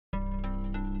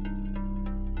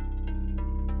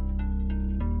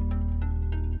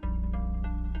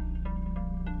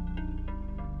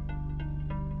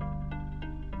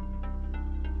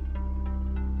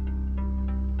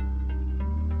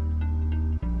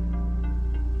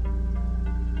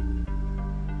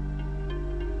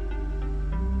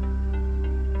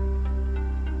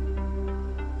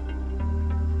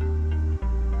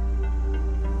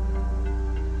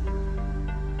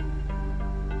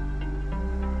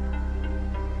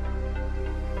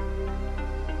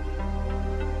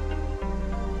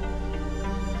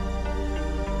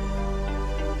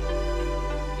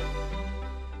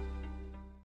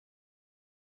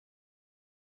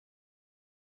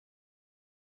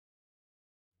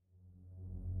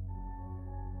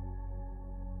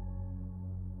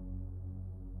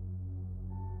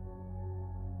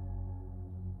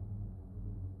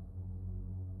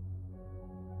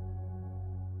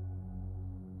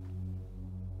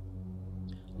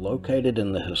Located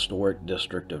in the historic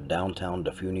district of downtown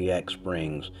Defuniak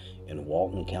Springs in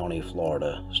Walton County,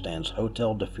 Florida, stands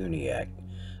Hotel Defuniak,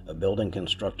 a building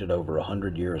constructed over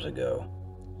 100 years ago.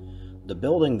 The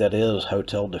building that is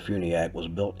Hotel Defuniak was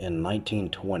built in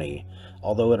 1920,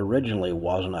 although it originally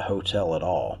wasn't a hotel at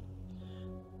all.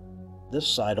 This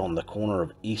site on the corner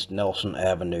of East Nelson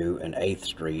Avenue and 8th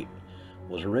Street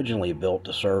was originally built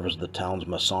to serve as the town's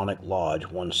Masonic Lodge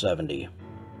 170.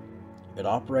 It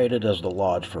operated as the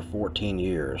lodge for 14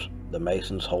 years, the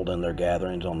Masons holding their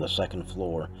gatherings on the second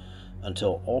floor,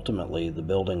 until ultimately the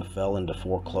building fell into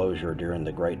foreclosure during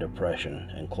the Great Depression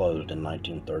and closed in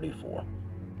 1934.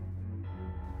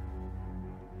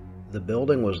 The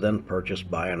building was then purchased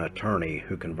by an attorney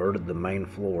who converted the main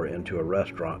floor into a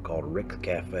restaurant called Rick's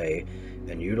Cafe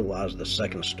and utilized the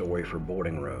second story for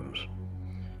boarding rooms.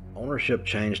 Ownership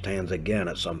changed hands again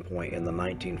at some point in the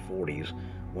 1940s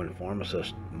when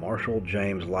pharmacist Marshall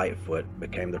James Lightfoot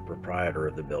became the proprietor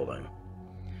of the building.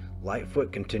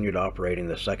 Lightfoot continued operating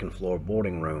the second floor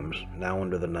boarding rooms, now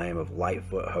under the name of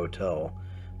Lightfoot Hotel,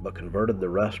 but converted the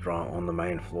restaurant on the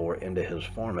main floor into his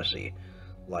pharmacy,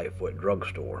 Lightfoot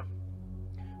Drugstore.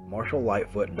 Marshall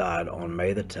Lightfoot died on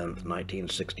May 10,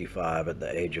 1965 at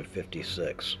the age of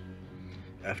 56.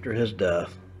 After his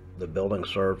death, the building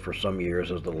served for some years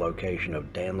as the location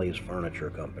of Danley's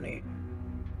Furniture Company.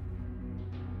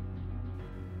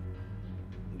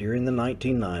 During the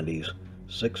 1990s,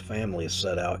 6 families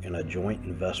set out in a joint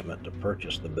investment to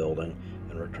purchase the building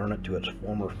and return it to its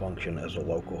former function as a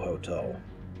local hotel.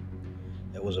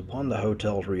 It was upon the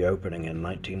hotel's reopening in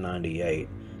 1998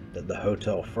 that the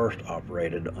hotel first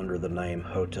operated under the name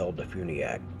Hotel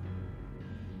Defuniak.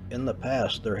 In the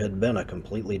past, there had been a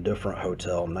completely different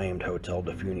hotel named Hotel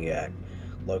Defuniak,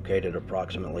 located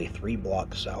approximately 3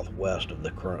 blocks southwest of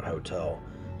the current hotel,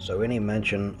 so any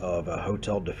mention of a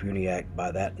Hotel Defuniak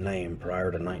by that name prior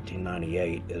to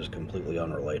 1998 is completely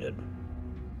unrelated.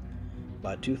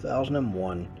 By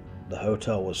 2001, the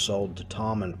hotel was sold to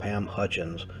Tom and Pam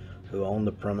Hutchins, who owned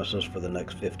the premises for the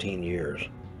next 15 years.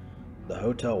 The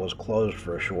hotel was closed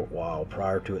for a short while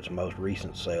prior to its most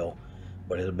recent sale,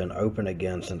 but has been open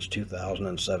again since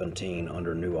 2017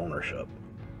 under new ownership.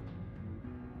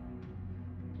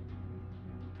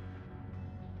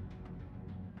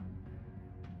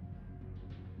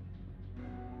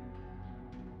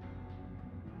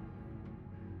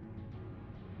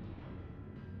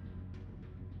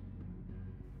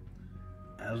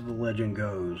 As the legend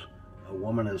goes, a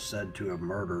woman is said to have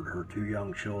murdered her 2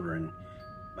 young children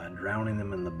by drowning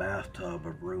them in the bathtub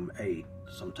of room 8,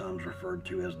 sometimes referred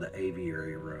to as the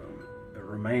aviary room. It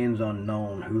remains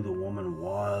unknown who the woman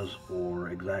was or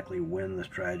exactly when this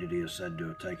tragedy is said to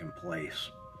have taken place.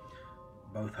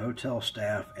 Both hotel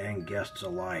staff and guests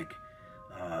alike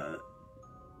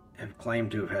have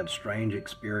claimed to have had strange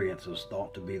experiences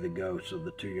thought to be the ghosts of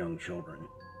the 2 young children.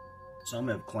 Some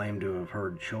have claimed to have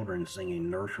heard children singing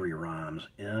nursery rhymes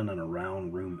in and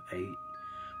around room 8,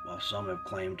 while some have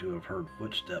claimed to have heard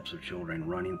footsteps of children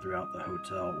running throughout the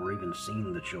hotel or even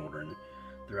seen the children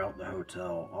throughout the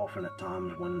hotel, often at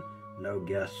times when no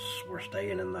guests were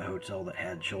staying in the hotel that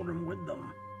had children with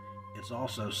them. It's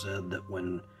also said that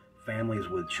when families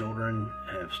with children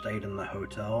have stayed in the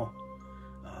hotel,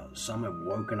 some have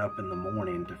woken up in the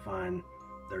morning to find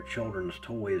their children's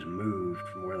toys moved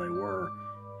from where they were,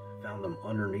 found them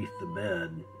underneath the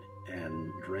bed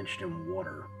and drenched in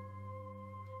water.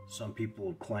 Some people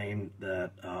have claimed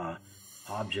that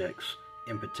objects,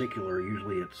 in particular,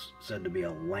 usually it's said to be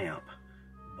a lamp,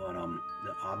 but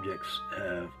the objects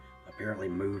have apparently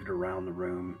moved around the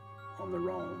room on their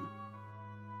own.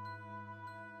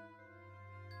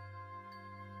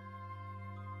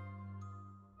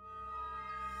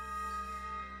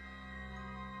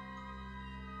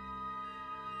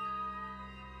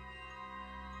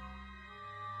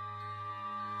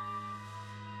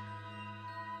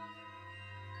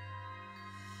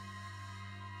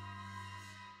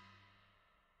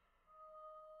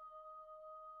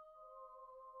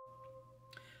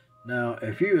 Now,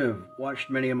 if you have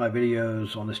watched many of my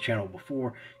videos on this channel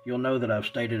before, you'll know that I've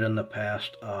stated in the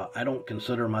past, I don't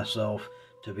consider myself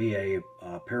to be a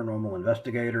paranormal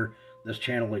investigator. This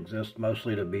channel exists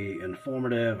mostly to be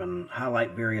informative and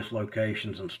highlight various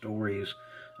locations and stories.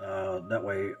 That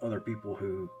way other people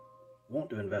who want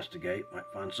to investigate might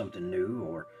find something new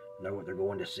or know what they're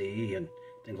going to see and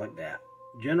things like that.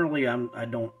 Generally, I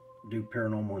don't do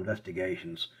paranormal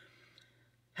investigations.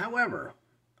 However,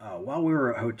 while we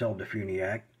were at Hotel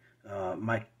Defuniak,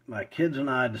 my kids and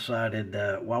I decided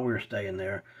that while we were staying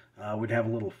there, we'd have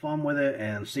a little fun with it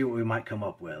and see what we might come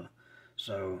up with.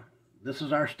 So this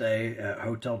is our stay at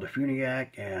Hotel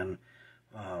Defuniak, and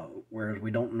whereas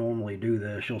we don't normally do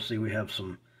this. You'll see we have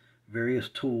some various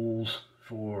tools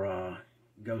for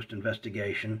ghost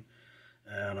investigation,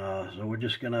 and so we're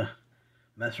just gonna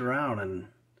mess around and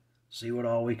see what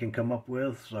all we can come up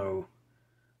with. So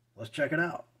let's check it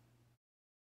out.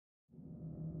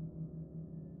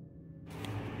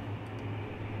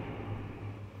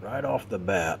 Right off the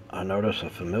bat, I notice a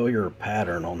familiar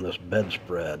pattern on this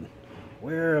bedspread.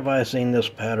 Where have I seen this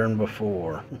pattern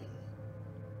before?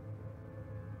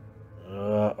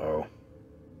 Uh-oh.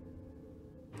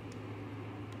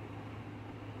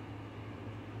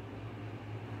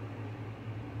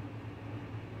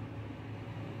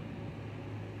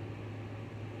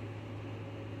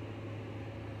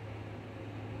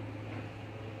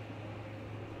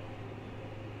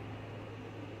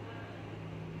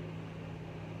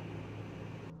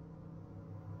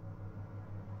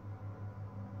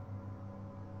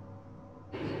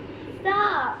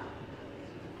 Stop!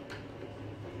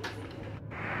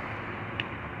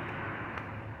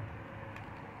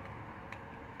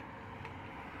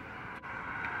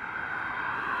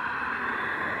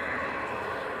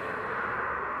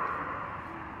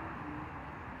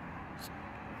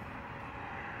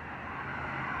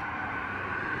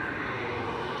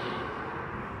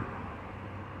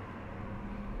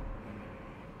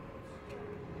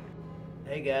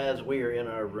 Hey guys, we are in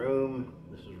our room.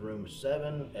 This is room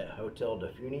 7 at Hotel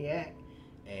Defuniak,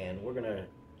 and we're gonna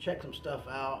check some stuff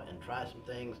out and try some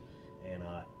things. And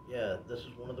yeah, this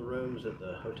is one of the rooms at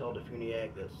the Hotel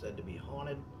Defuniak that's said to be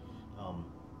haunted. I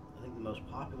think the most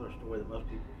popular story that most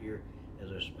people hear is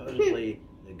there's supposedly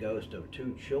the ghost of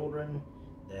 2 children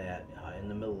that in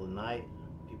the middle of the night,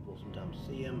 people sometimes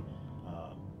see them,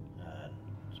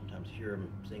 sometimes hear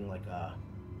them sing like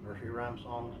nursery rhyme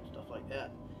songs and stuff like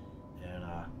that. And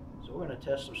so we're going to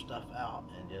test some stuff out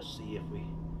and just see if we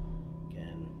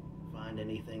can find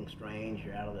anything strange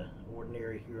or out of the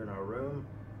ordinary here in our room.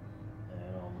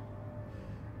 And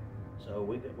so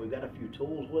we've got a few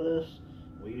tools with us.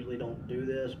 We usually don't do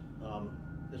this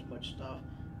much stuff,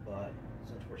 but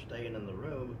since we're staying in the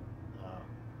room,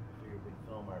 we figured we'd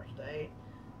film our stay,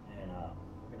 and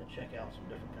we're going to check out some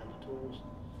different kinds of tools.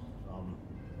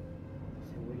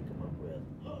 See what we can come up with.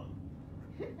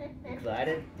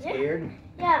 Excited? Scared?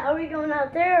 Yeah, are we going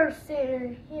out there or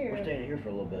staying here? We're staying here for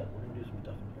a little bit. We're going to do some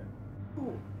stuff in here.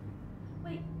 Ooh.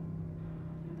 Wait.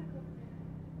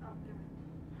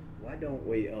 Why don't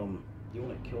we, you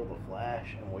want to kill the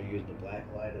flash and we'll use the black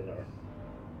light as our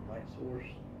light source?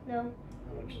 No.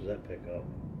 How much does that pick up?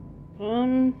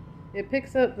 It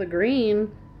picks up the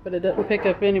green, but it doesn't pick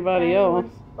up anybody else.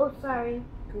 Oh, sorry.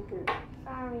 Cooper.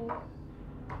 Sorry.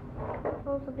 It's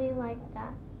supposed to be like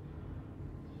that.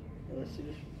 Let's see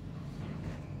this.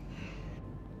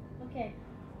 Okay.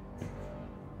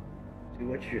 See,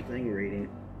 what's your thing reading?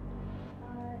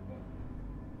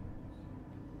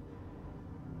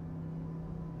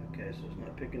 Okay, so it's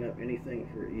not picking up anything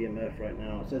for EMF right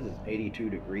now. It says it's 82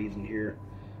 degrees in here.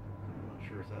 I'm not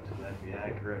sure if that's exactly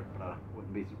accurate, but I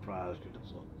wouldn't be surprised because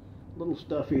it's a little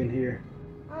stuffy in here.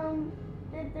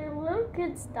 Did the little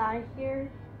kids die here?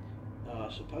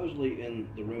 Supposedly in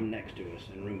the room next to us,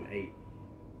 in room 8.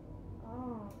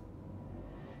 Oh.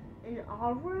 In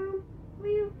our room? Were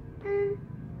you in?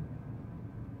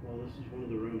 Well, this is one of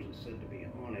the rooms that's said to be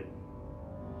haunted.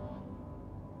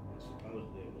 And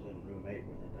supposedly it was in room 8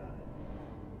 when they died.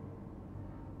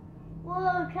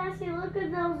 Whoa, Cassie, look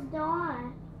at those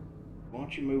dots. Why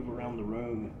don't you move around the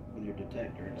room with your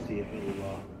detector and see if it'll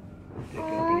pick up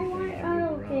Oh, anything as you I move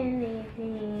don't get around.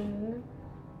 anything.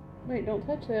 Wait, don't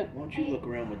touch it. Why don't you look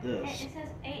around with this? It says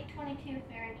 822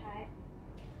 Fahrenheit.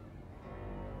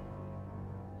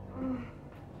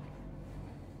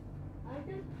 I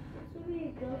just should be a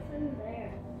ghost in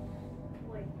there.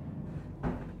 Wait.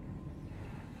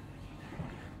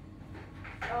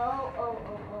 Oh.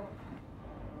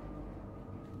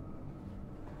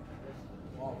 This is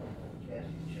the wall that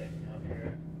Cassie's checking out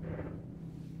here.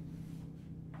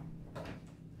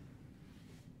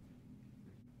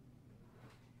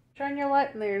 Shine your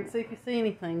light in there and see if you see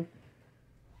anything.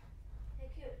 Hey,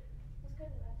 cute. Let's go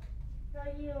to that.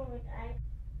 No, you don't. Hey,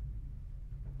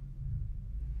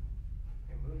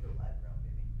 move the light around,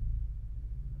 baby.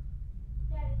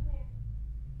 Daddy, come here.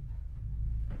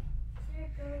 There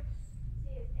it goes.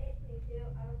 See, it's 822.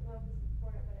 I don't know if this is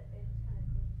important, but it just kind of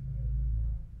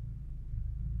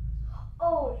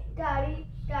Oh, Daddy.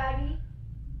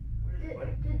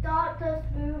 The dot does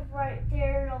move right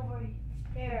there and over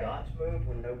there. Dots moved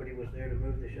when nobody was there to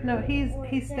move the shadow? No,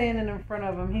 he's standing in front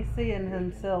of him. He's seeing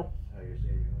himself. Oh, you're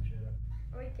seeing your own shadow?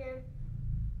 Right there.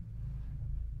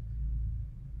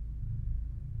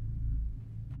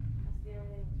 That's the only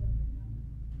thing that's really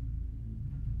good.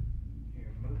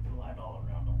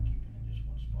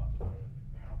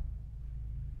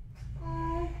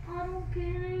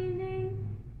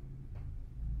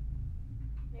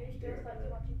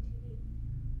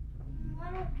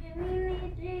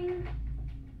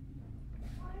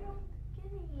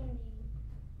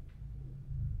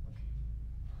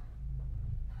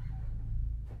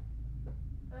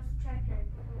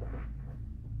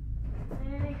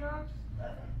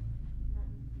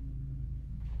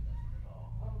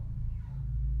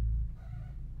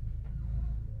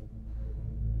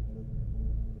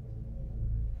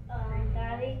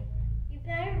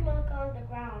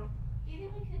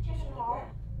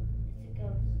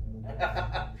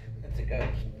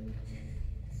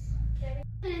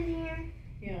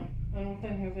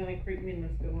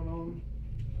 creepiness going on.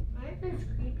 I think it's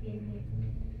creepy in here.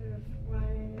 There's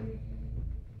running.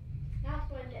 Now it's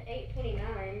going to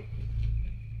 8:29.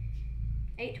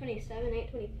 8:27,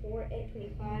 8:24,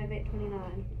 8:25,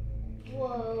 8:29.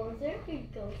 Whoa, is there a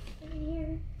ghost in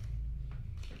here?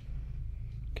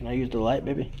 Can I use the light,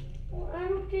 baby? Well, I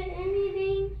don't get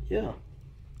anything. Yeah.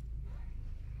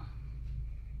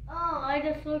 Oh, I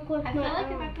just look with I my feel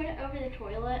like if I own. put it over the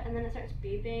toilet and then it starts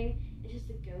beeping, it's just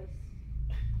a ghost.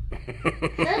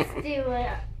 Let's do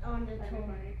it on the That'd be toilet.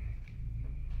 funny.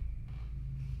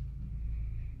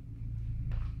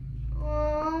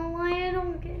 Oh, why I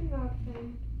don't get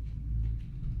nothing?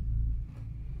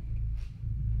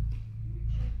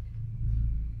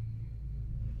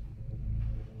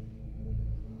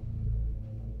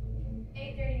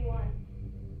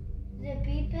 Is it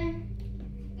beeping?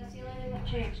 That's the only thing that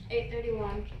changed.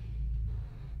 8:31.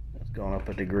 It's going up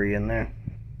a degree in there.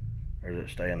 Or is it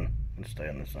staying? It's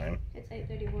staying the same. It's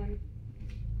 8:31.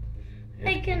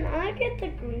 Hey, can I get the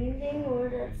green thing or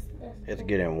that's It's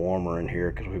getting warmer in here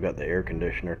because we've got the air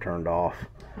conditioner turned off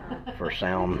for I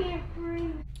sound. can't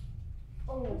breathe.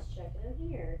 Oh, Let's check it in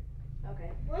here.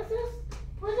 Okay. what's this?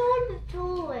 Put it on the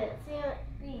toilet. See how it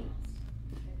beeps.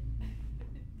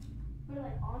 Put it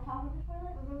like on top of the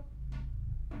toilet?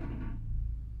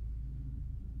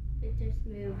 It just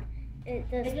moved. It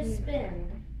just It just moved.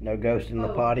 spins. No ghost in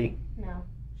the Oh. potty? No.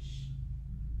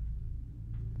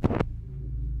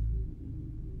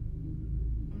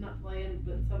 I'm not playing,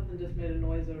 but something just made a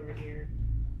noise over here.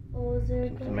 Oh, is there a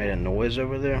It ghost? made a noise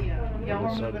over there? Yeah, y'all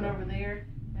What's were up moving there? over there,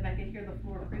 and I could hear the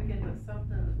floor creaking, but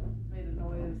something made a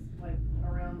noise like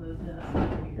around the desk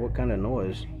over here. What kind of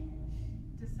noise?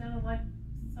 Just sounded like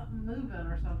something moving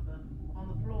or something on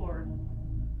the floor.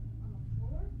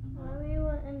 Why we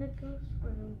went in the ghost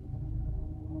room?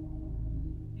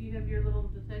 Do you have your little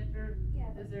detector?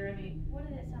 Yeah. Is there any? What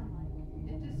did it sound like?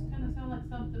 It just kind of sounded like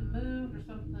something moved or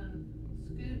something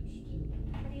scooched.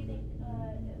 What do you think,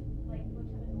 like, what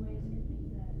type of noise could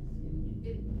make that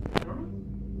scooch? I don't know.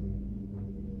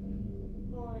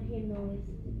 Oh, I hear noise.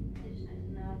 It just had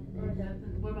no. Or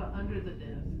nothing. What about under the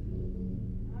desk?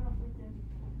 I don't know if there's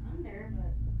under,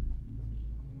 but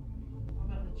What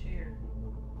about the chair?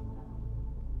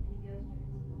 any ghost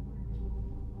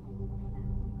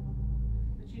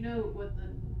But you know what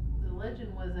the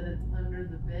legend was, that it's under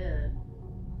the bed.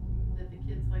 That the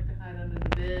kids like to hide under the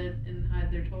bed and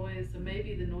hide their toys. So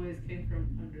maybe the noise came from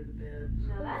under the bed.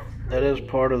 No, that's That is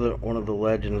creepy. part of one of the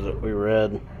legends that we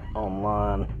read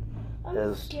online. I'm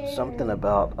Is scared. something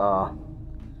about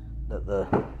that the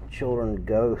children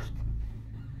ghost,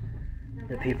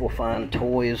 that people find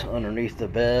toys underneath the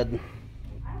bed.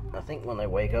 I think when they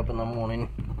wake up in the morning,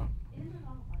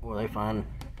 where they find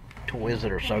toys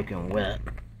that are soaking wet.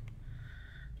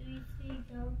 Do you see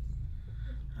ghosts?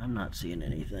 I'm not seeing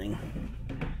anything.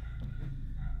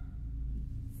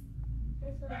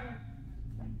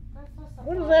 That's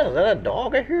What is that? Is that a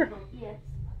dog I hear? Yes.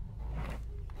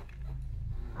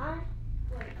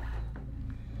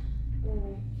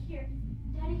 Here.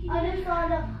 Daddy, can you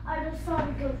I just saw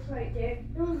the ghost right there.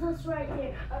 It was just right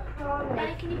there. I promise.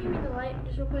 Daddy, can you give me the light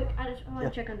just real quick? I want Yeah.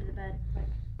 to check under the bed.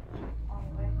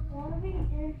 Wanna be in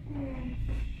here?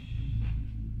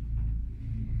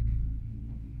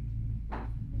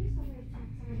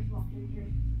 Someone just walked in here.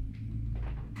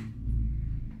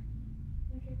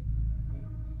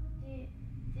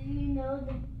 Do you know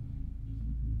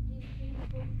these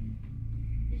people?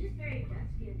 It's just very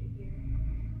dusky under here.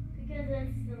 Because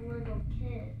it's the little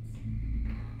kids.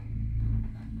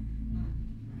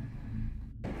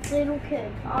 Little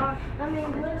kids are,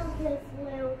 little kids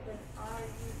are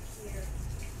here.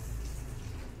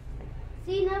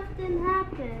 See, nothing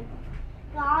happened.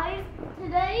 Guys,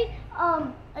 today,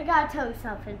 I gotta tell you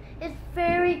something. It's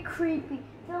very creepy.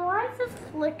 The lights just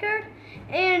flickered,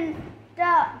 and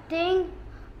that ding,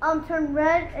 turned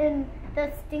red, and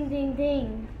that's ding, ding,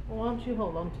 ding. Well, why don't you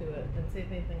hold on to it and see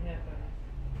if anything happens?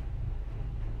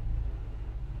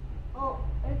 Oh,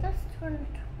 it just turned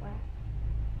wet.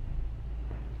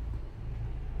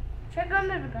 Check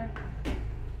under the bed.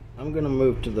 I'm gonna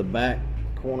move to the back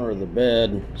corner of the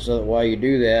bed so that while you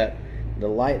do that, the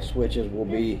light switches will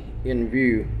be in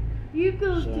view. You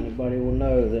go. So anybody will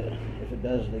know that if it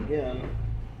does it again,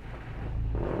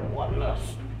 it wasn't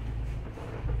us.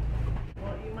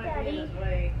 Well, you might Daddy. be in his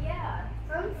way. Yeah,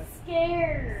 I'm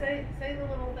scared. Say the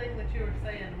little thing that you were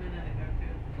saying a minute ago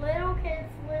too. Little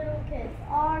kids,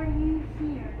 are you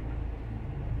here?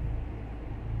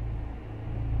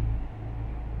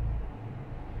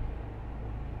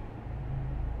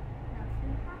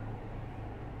 Nothing happened.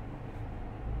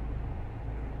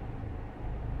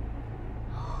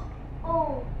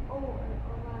 Oh,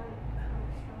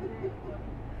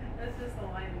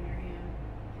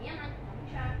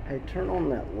 Hey, turn on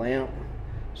that lamp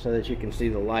so that you can see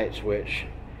the light switch,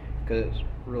 because it's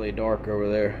really dark over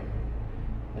there.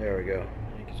 There we go.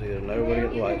 You can see there's nobody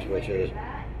at the light switches.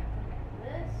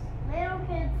 Little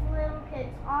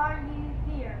kids, are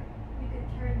you here? You could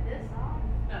turn this off.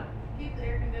 No, keep the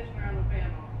air conditioner and the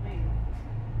fan off, please.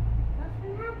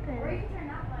 Nothing Or you happened. can turn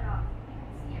that light off. You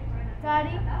can see it right up.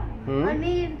 Daddy? Hmm? I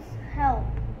need help.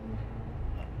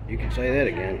 You can say that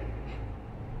again.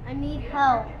 I need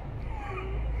help.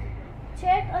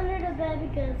 Check under the bed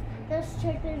because let's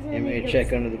check there's any. You may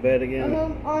check under the bed again.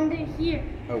 Under here.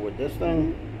 Oh, with this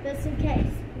thing? Just in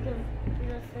case. Because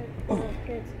the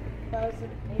kids close the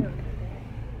door.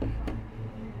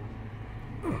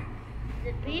 Is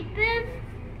it beeping?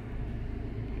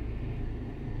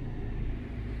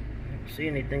 See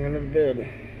anything under the bed?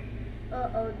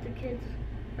 Uh-oh, the kids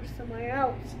are somewhere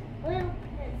else. Little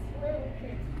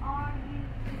kids, are you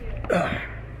here?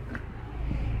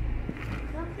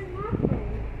 Nothing happened.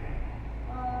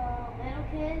 Little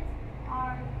kids,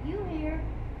 are you here?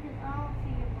 Because I don't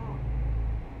see your mom.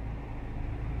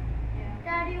 Yeah.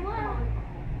 Daddy, what?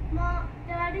 Mom,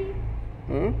 Daddy,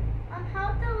 Hmm?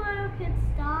 how'd the little kids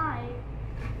die?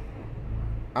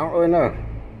 I don't really know.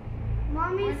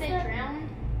 Mommy Weren't they said. drowned?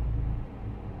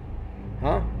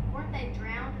 Huh? Weren't they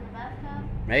drowned in the bathtub?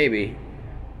 Maybe.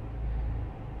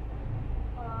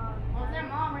 Well, if their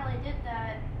mom really did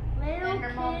that, Little then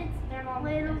their mom kids,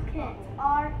 is bubble.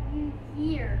 are you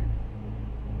here?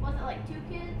 Was it like 2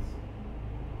 kids?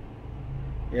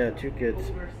 Yeah, 2 kids.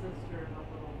 Older sister and a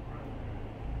little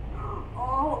brother.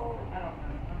 Oh. I don't know.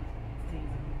 I'm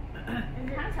teasing. Is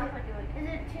It kind of sounds like it would. Is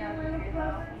it two Yeah, little figure it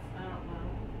brothers? I don't know.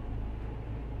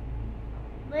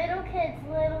 Little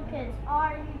kids,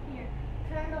 are you here?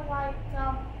 Turn the lights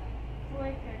off,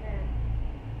 flicker them.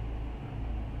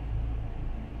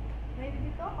 Maybe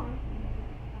they're gone.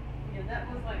 Yeah, that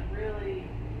was like really.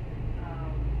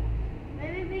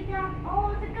 Maybe we got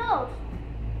the ghost.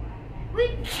 We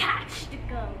catch the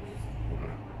ghost.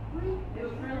 It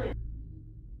was really.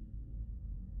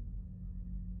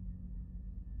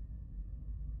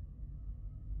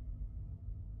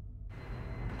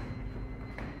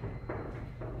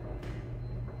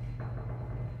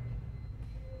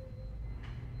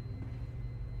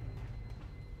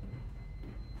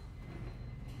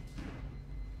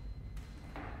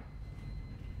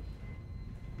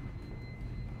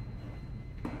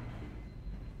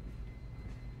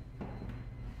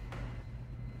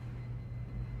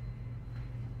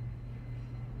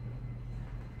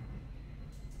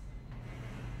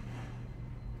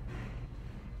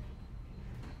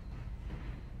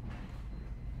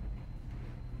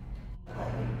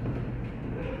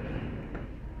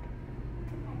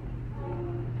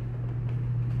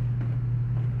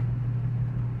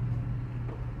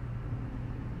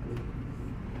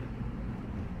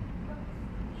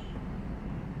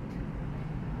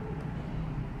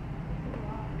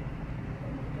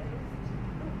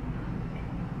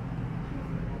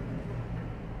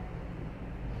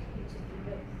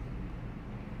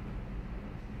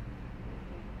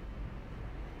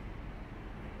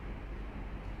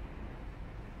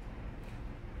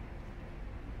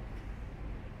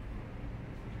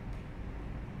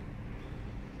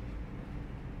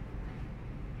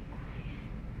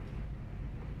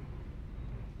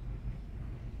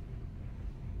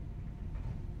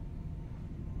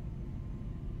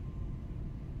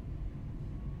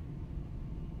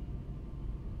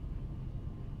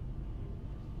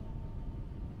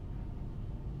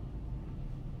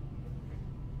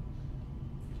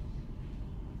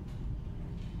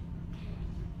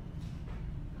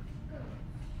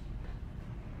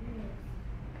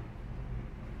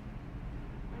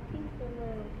 I think the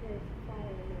little kids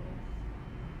following us.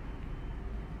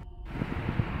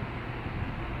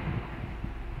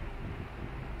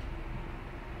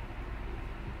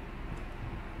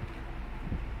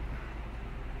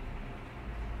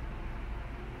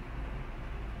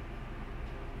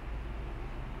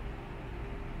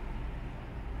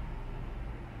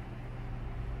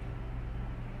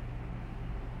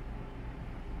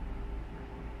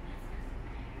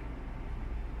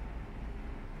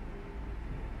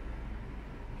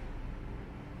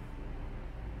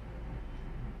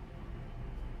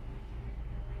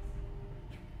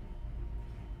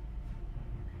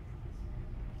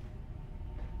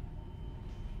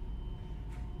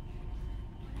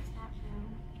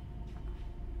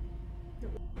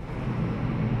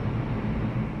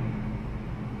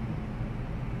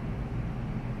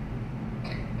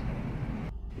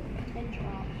 It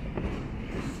dropped.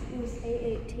 It was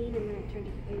 8:18 and then it turned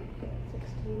to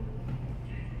 8:16.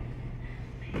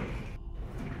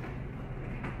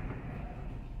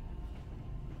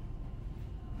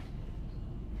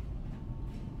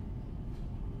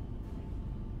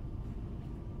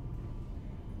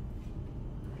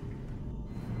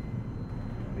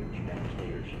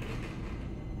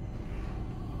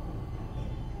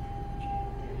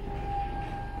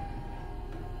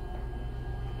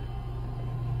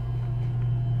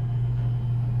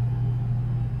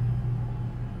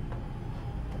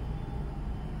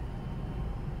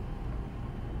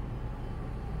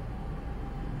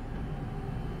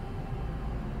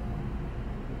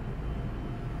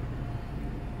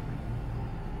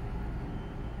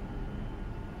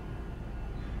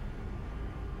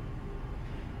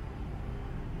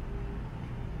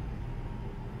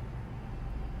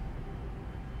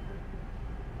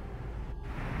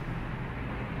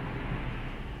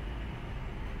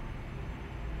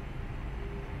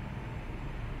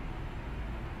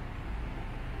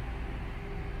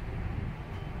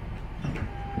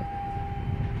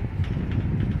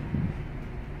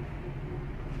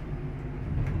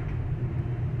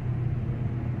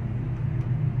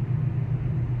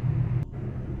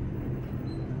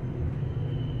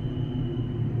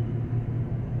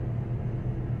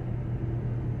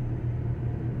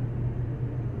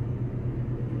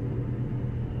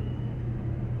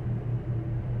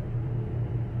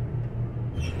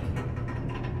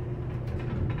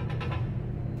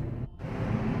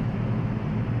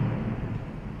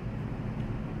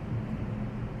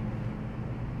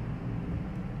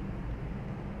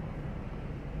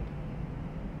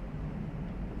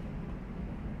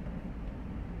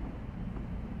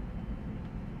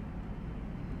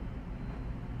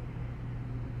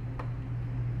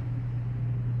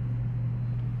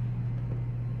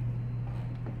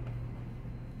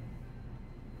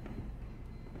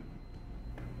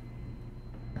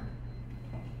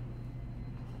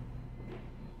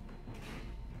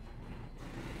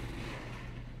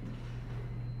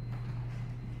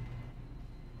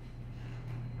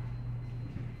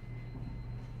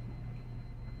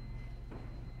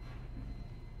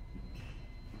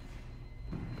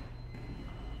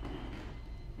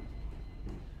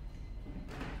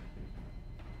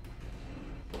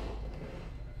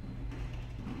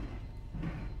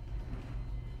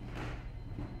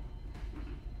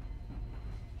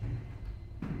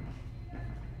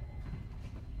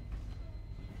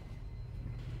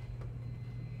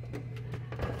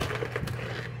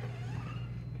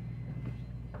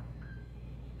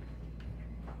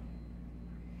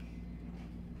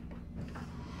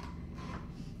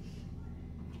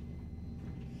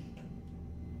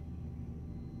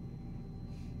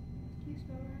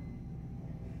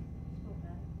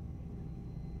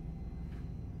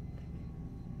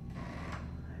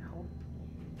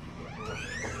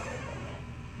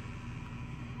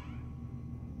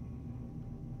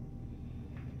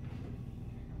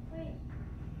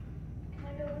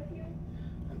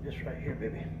 It's right here,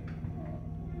 baby.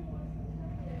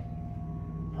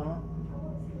 Huh?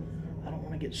 I don't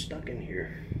want to get stuck in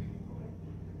here.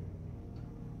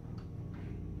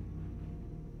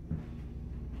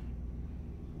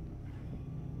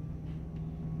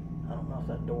 I don't know if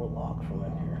that door locks from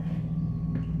in here.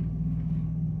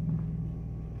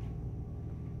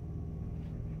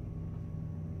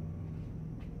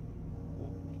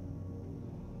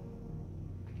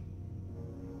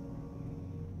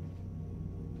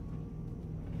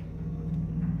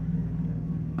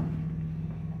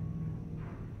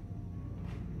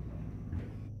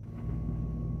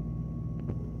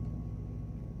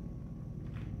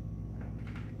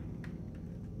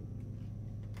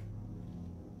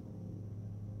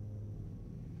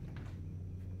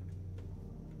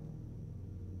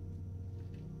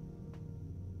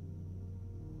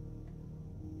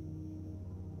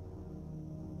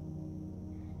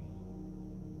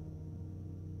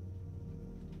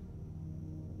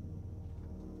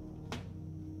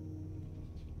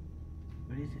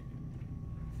 What is it?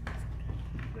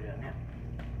 Go down there.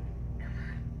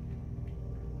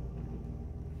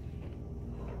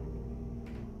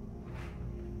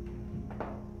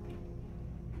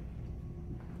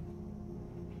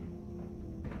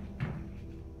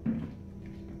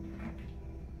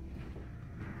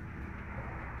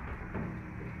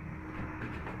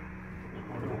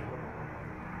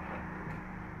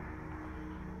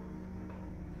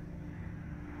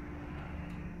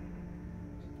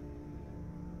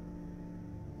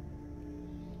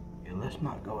 Yeah, let's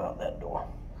not go out that door.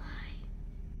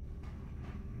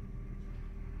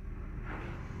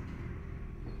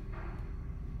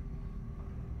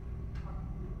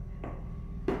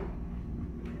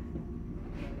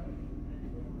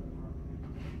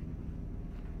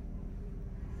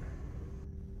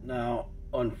 Now,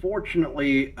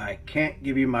 unfortunately, I can't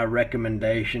give you my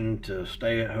recommendation to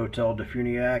stay at Hotel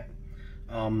Defuniak,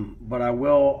 but I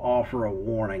will offer a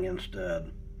warning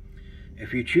instead.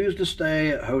 If you choose to stay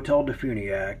at Hotel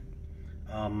Defuniak,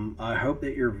 I hope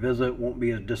that your visit won't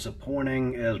be as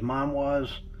disappointing as mine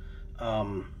was.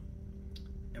 And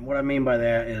what I mean by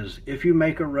that is, if you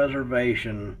make a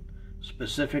reservation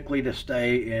specifically to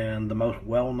stay in the most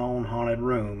well-known haunted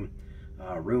room,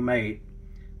 room 8,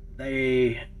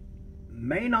 they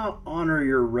may not honor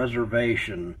your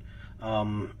reservation,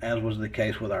 as was the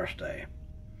case with our stay.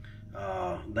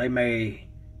 They may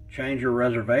change your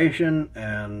reservation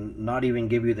and not even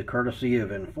give you the courtesy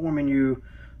of informing you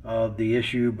of the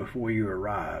issue before you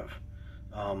arrive.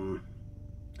 And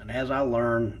as I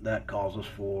learned, that causes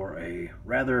for a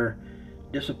rather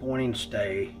disappointing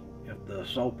stay if the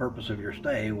sole purpose of your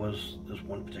stay was this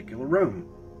one particular room.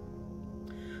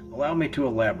 Allow me to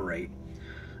elaborate.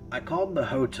 I called the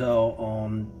hotel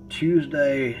on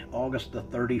Tuesday, August the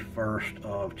 31st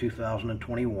of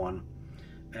 2021,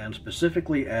 and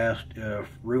specifically asked if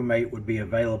room 8 would be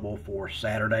available for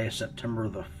Saturday, September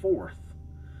the 4th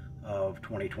of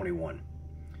 2021.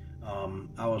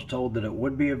 I was told that it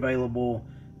would be available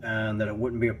and that it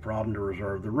wouldn't be a problem to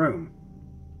reserve the room.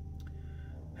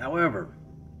 However,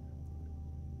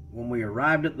 when we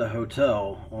arrived at the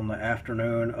hotel on the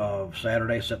afternoon of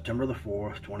Saturday, September the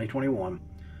 4th, 2021,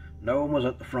 no one was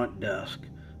at the front desk,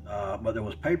 but there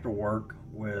was paperwork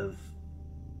with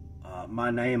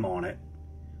my name on it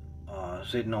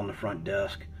sitting on the front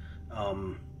desk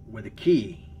with a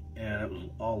key, and it was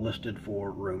all listed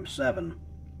for room 7.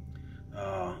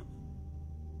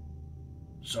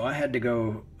 So I had to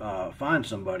go find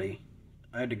somebody.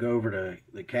 I had to go over to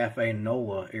the Cafe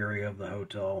Nola area of the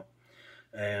hotel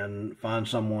and find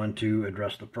someone to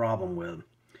address the problem with.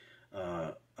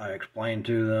 I explained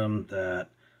to them that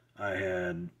I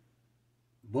had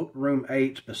booked room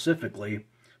 8 specifically,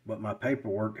 but my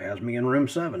paperwork has me in room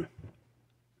 7.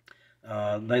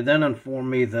 They then informed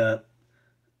me that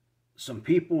some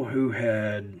people who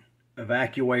had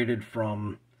evacuated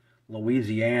from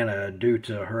Louisiana due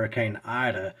to Hurricane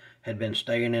Ida had been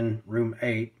staying in room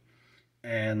 8,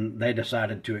 and they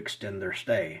decided to extend their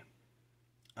stay.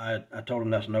 I told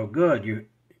them that's no good.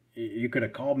 You could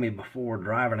have called me before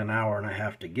driving an hour and a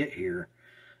half to get here.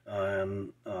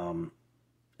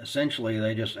 Essentially,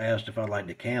 they just asked if I'd like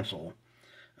to cancel.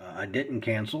 I didn't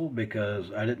cancel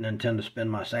because I didn't intend to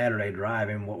spend my Saturday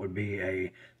driving what would be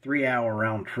a 3-hour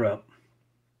round trip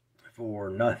for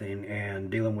nothing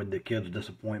and dealing with the kids'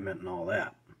 disappointment and all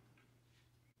that.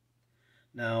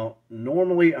 Now,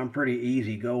 normally I'm pretty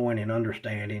easygoing and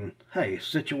understanding. Hey,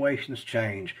 situations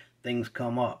change, things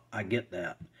come up, I get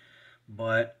that.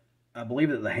 But I believe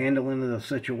that the handling of the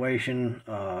situation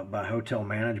by hotel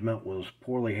management was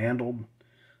poorly handled.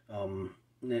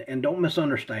 And don't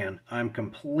misunderstand, I'm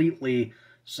completely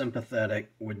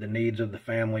sympathetic with the needs of the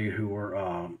family who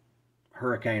were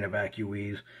hurricane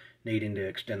evacuees needing to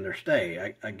extend their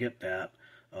stay. I get that.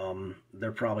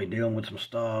 They're probably dealing with some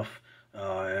stuff,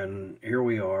 and here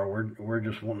we are. We're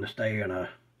just wanting to stay in a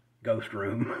ghost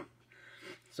room.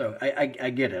 So I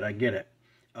get it. I get it.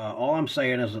 All I'm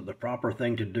saying is that the proper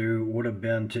thing to do would have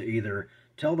been to either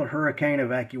tell the hurricane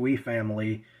evacuee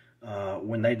family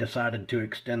when they decided to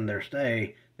extend their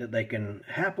stay that they can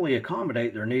happily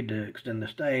accommodate their need to extend the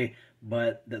stay,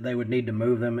 but that they would need to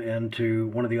move them into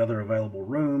one of the other available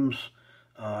rooms,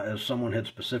 as someone had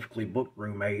specifically booked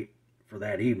room 8 for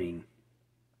that evening.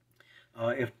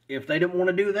 If they didn't want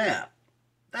to do that,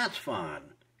 that's fine,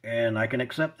 and I can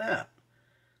accept that.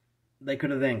 They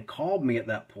could have then called me at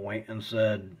that point and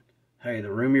said, hey,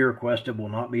 the room you requested will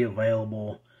not be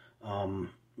available.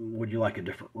 Would you like a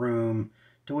different room?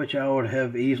 To which I would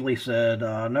have easily said,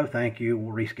 no thank you,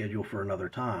 we'll reschedule for another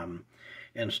time.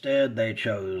 Instead, they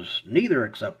chose neither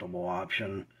acceptable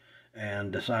option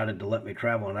and decided to let me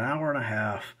travel an hour and a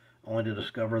half, only to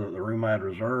discover that the room I had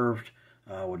reserved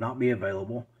would not be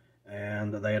available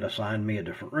and that they had assigned me a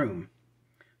different room.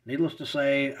 Needless to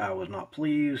say, I was not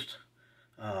pleased,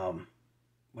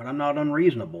 but I'm not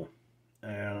unreasonable,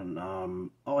 and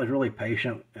always really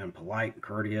patient and polite and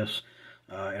courteous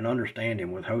and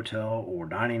understanding with hotel or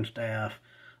dining staff,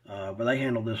 but they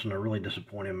handled this in a really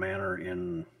disappointing manner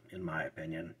in my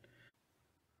opinion.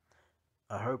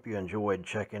 I hope you enjoyed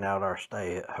checking out our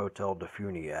stay at Hotel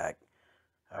Defuniak.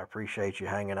 I appreciate you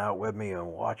hanging out with me and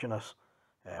watching us,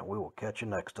 and we will catch you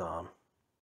next time.